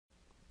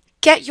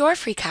Get your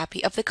free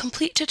copy of the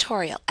complete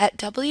tutorial at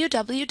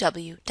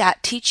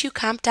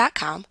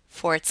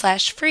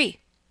www.teachucomp.com/free.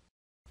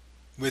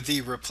 With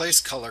the Replace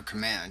Color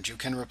command, you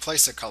can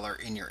replace a color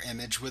in your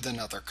image with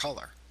another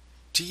color.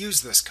 To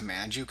use this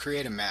command, you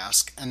create a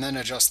mask and then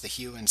adjust the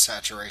hue and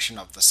saturation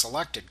of the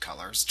selected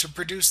colors to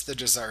produce the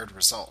desired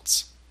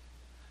results.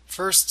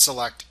 First,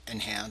 select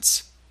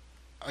Enhance,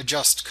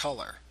 Adjust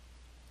Color,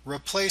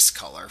 Replace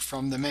Color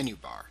from the menu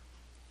bar.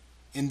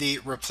 In the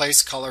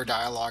Replace Color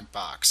dialog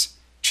box,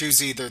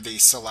 choose either the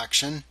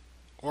Selection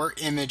or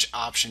Image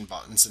option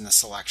buttons in the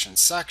Selection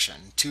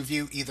section to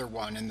view either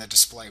one in the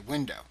display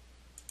window.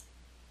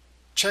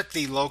 Check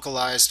the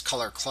Localized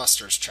Color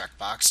Clusters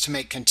checkbox to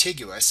make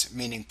contiguous,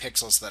 meaning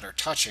pixels that are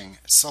touching,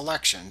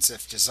 selections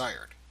if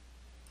desired.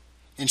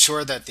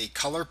 Ensure that the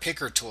Color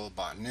Picker Tool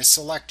button is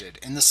selected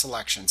in the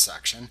Selection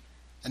section,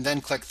 and then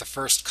click the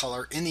first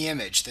color in the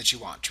image that you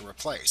want to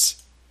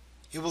replace.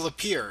 It will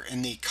appear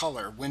in the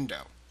Color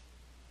window.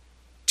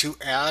 To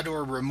add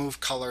or remove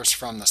colors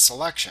from the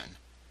selection,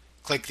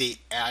 click the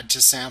Add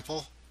to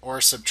Sample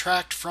or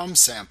Subtract from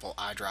Sample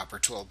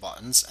eyedropper tool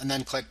buttons and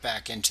then click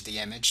back into the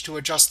image to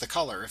adjust the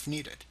color if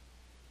needed.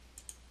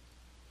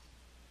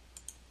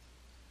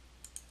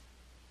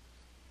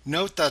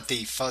 Note that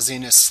the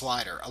fuzziness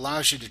slider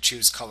allows you to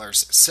choose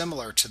colors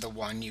similar to the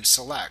one you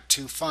select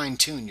to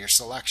fine-tune your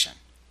selection.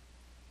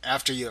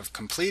 After you have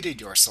completed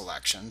your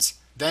selections,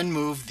 then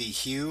move the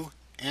hue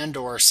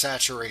and/or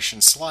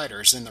saturation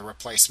sliders in the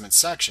replacement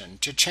section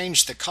to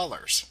change the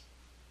colors.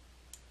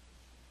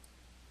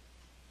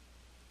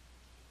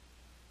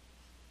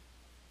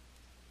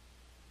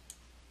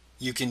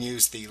 You can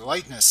use the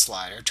lightness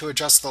slider to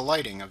adjust the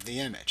lighting of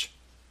the image.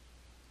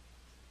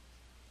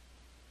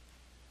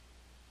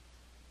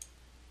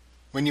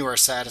 When you are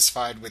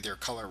satisfied with your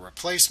color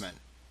replacement,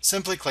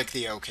 simply click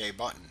the OK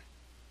button.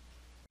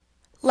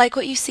 Like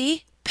what you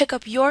see? Pick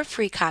up your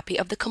free copy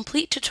of the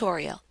complete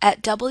tutorial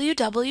at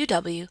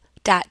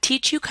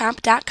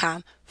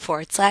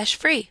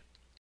www.teachucomp.com/free.